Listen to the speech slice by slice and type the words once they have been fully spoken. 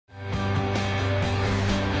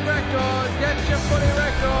gets your footy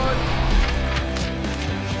record.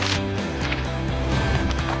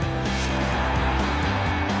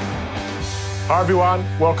 Hi everyone,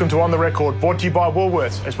 welcome to On The Record, brought to you by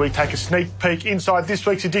Woolworths, as we take a sneak peek inside this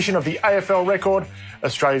week's edition of the AFL Record,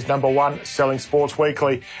 Australia's #1 selling sports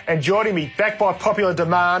weekly. And joining me, back by popular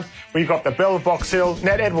demand, we've got the Belle of Box Hill,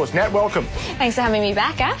 Nat Edwards. Nat, welcome. Thanks for having me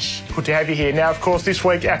back, Ash. Good to have you here. Now, of course, this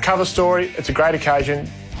week, our cover story, it's a great occasion.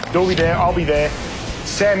 You'll be there, I'll be there.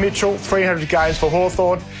 Sam Mitchell, 300 games for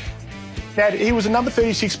Hawthorn. Nat, he was a number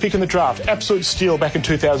 36 pick in the draft, absolute steal back in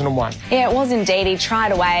 2001. Yeah, it was indeed. He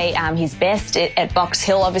tried away his best at Box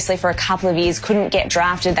Hill, obviously, for a couple of years, couldn't get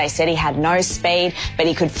drafted. They said he had no speed, but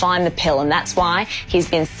he could find the pill, and that's why he's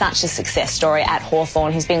been such a success story at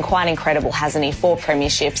Hawthorn. He's been quite incredible, hasn't he? 4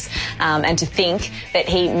 premierships, and to think that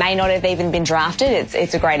he may not have even been drafted,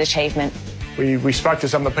 it's a great achievement. We spoke to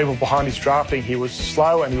some of the people behind his drafting. He was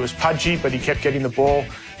slow and he was pudgy, but he kept getting the ball.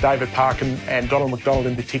 David Parkin and Donald McDonald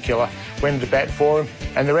in particular went to bat for him.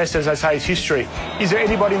 And the rest, as I say, is history. Is there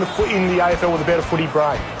anybody in the AFL with a better footy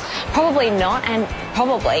brain? Probably not, and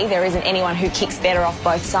probably there isn't anyone who kicks better off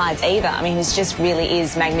both sides either. I mean, he just really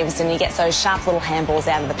is magnificent. He gets those sharp little handballs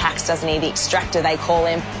out of the packs, doesn't he? The extractor, they call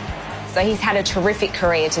him. So he's had a terrific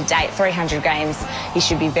career to date, 300 games. He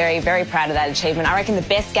should be very, very proud of that achievement. I reckon the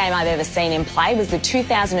best game I've ever seen him play was the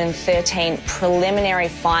 2013 preliminary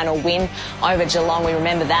final win over Geelong. We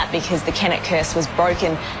remember that because the Kennett curse was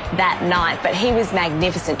broken that night. But he was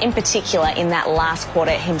magnificent, in particular in that last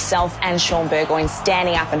quarter, himself and Sean Burgoyne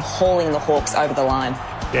standing up and hauling the Hawks over the line.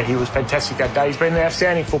 Yeah, he was fantastic that day. He's been an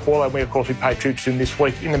outstanding footballer, and we, of course, we paid tribute to him this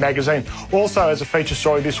week in the magazine. Also, as a feature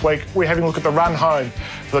story this week, we're having a look at the run home.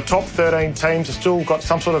 For the top 13 teams have still got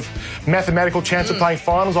some sort of mathematical chance of playing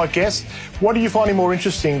finals, I guess. What are you finding more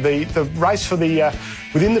interesting, the race for the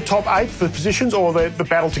within the top 8 for the positions, or the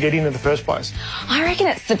battle to get in the first place? I reckon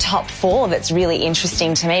it's the top 4 that's really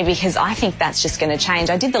interesting to me, because I think that's just going to change.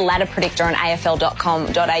 I did the ladder predictor on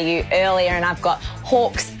afl.com.au earlier, and I've got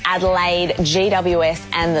Hawks, Adelaide, GWS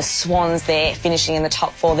and the Swans there finishing in the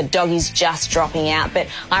top 4. The Doggies just dropping out, but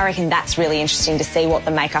I reckon that's really interesting to see what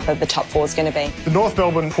the makeup of the top 4 is going to be. The North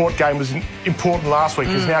Melbourne Port game was important last week,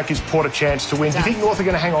 because now it gives Port a chance to win. Do you think North are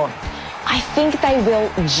going to hang on? I think they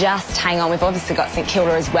will just hang on. We've obviously got St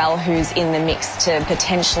Kilda as well, who's in the mix to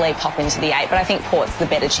potentially pop into the 8, but I think Port's the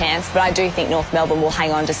better chance. But I do think North Melbourne will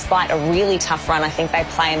hang on despite a really tough run. I think they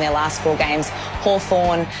play in their last 4 games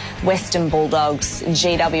Hawthorn, Western Bulldogs,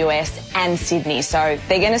 GWS and Sydney. So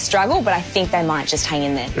they're going to struggle, but I think they might just hang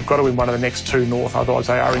in there. They've got to win one of the next 2 North, otherwise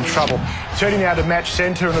they are in trouble. Turning now to Match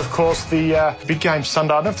Centre, and of course the big game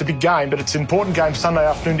Sunday. I don't know if it's a big game, but it's an important game Sunday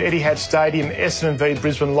afternoon at Etihad Stadium. Essendon v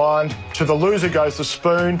Brisbane Lions. To the loser goes the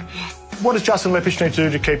spoon. What does Justin Leppitsch need to do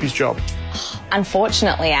to keep his job?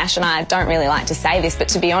 Unfortunately, Ash, and I don't really like to say this, but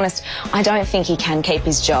to be honest, I don't think he can keep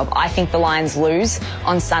his job. I think the Lions lose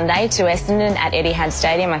on Sunday to Essendon at Etihad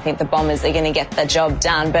Stadium. I think the Bombers are going to get the job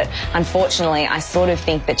done, but unfortunately, I sort of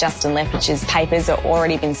think that Justin Leppitsch's papers are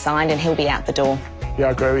already been signed and he'll be out the door. Yeah,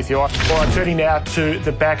 I agree with you. All right, turning now to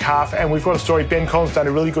the back half, and we've got a story. Ben Collins done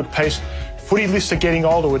a really good piece. Footy lists are getting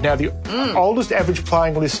older. We're now the oldest average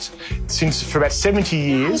playing list for about 70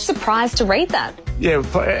 years. I'm surprised to read that. Yeah,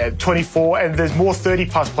 24, and there's more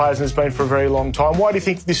 30-plus players than there's been for a very long time. Why do you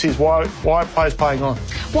think this is? Why are players playing on?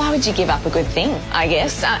 Why would you give up a good thing, I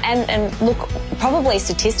guess? And look, probably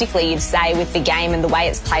statistically you'd say with the game and the way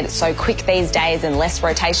it's played, it's so quick these days and less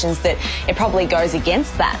rotations that it probably goes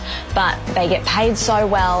against that. But they get paid so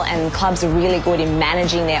well, and clubs are really good in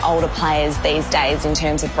managing their older players these days in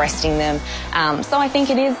terms of resting them. So I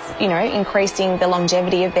think it is, increasing the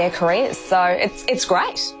longevity of their careers. So it's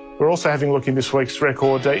great. We're also having a look in this week's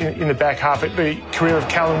record in the back half at the career of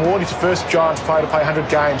Callan Ward. He's the first Giants player to play 100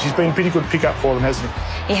 games. He's been a pretty good pickup for them, hasn't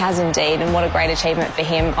he? He has indeed, and what a great achievement for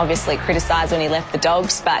him. Obviously criticised when he left the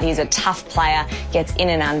Dogs, but he's a tough player, gets in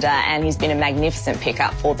and under, and he's been a magnificent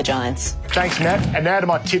pickup for the Giants. Thanks, Nat. And now to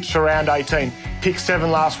my tips for round 18. Picked 7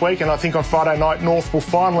 last week, and I think on Friday night, North will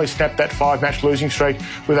finally snap that 5-match losing streak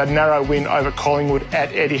with a narrow win over Collingwood at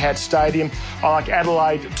Etihad Stadium. I like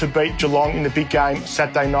Adelaide to beat Geelong in the big game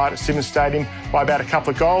Saturday night at Simmons Stadium by about a couple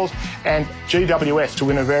of goals, and GWS to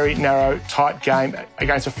win a very narrow, tight game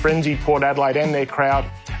against a frenzied Port Adelaide and their crowd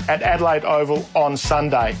at Adelaide Oval on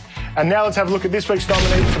Sunday. And now let's have a look at this week's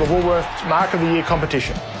nominee for the Woolworths Mark of the Year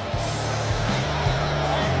competition.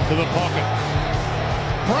 To the pocket.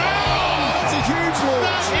 Browne! That's a huge launch.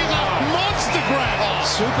 That is a monster grab. Oh,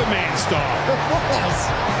 Superman style.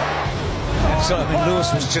 And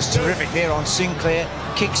Lewis was just terrific there on Sinclair.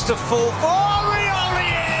 Kicks to full. Oh, Rioli,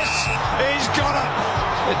 yes! He's got it.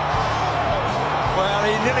 Well, Well,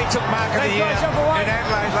 he nearly took mark of the year in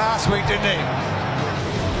Adelaide last week, didn't he?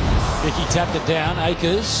 Vicky tapped it down.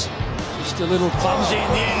 Akers, just a little clumsy in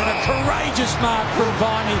the end, and a courageous mark from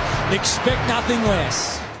Viney. Expect nothing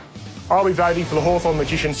less. I'll be voting for the Hawthorn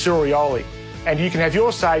magician Cyril Rioli, and you can have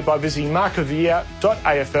your say by visiting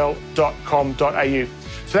markoftheyear.afl.com.au.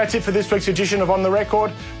 So that's it for this week's edition of On The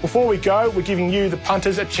Record. Before we go, we're giving you, the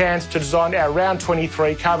punters, a chance to design our round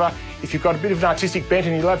 23 cover. If you've got a bit of an artistic bent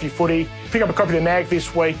and you love your footy, pick up a copy of the mag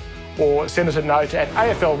this week or send us a note at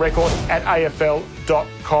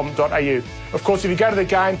aflrecord@afl.com.au. Of course, if you go to the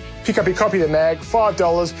game, pick up your copy of the mag,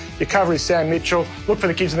 $5. Your cover is Sam Mitchell. Look for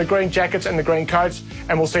the kids in the green jackets and the green coats,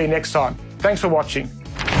 and we'll see you next time. Thanks for watching.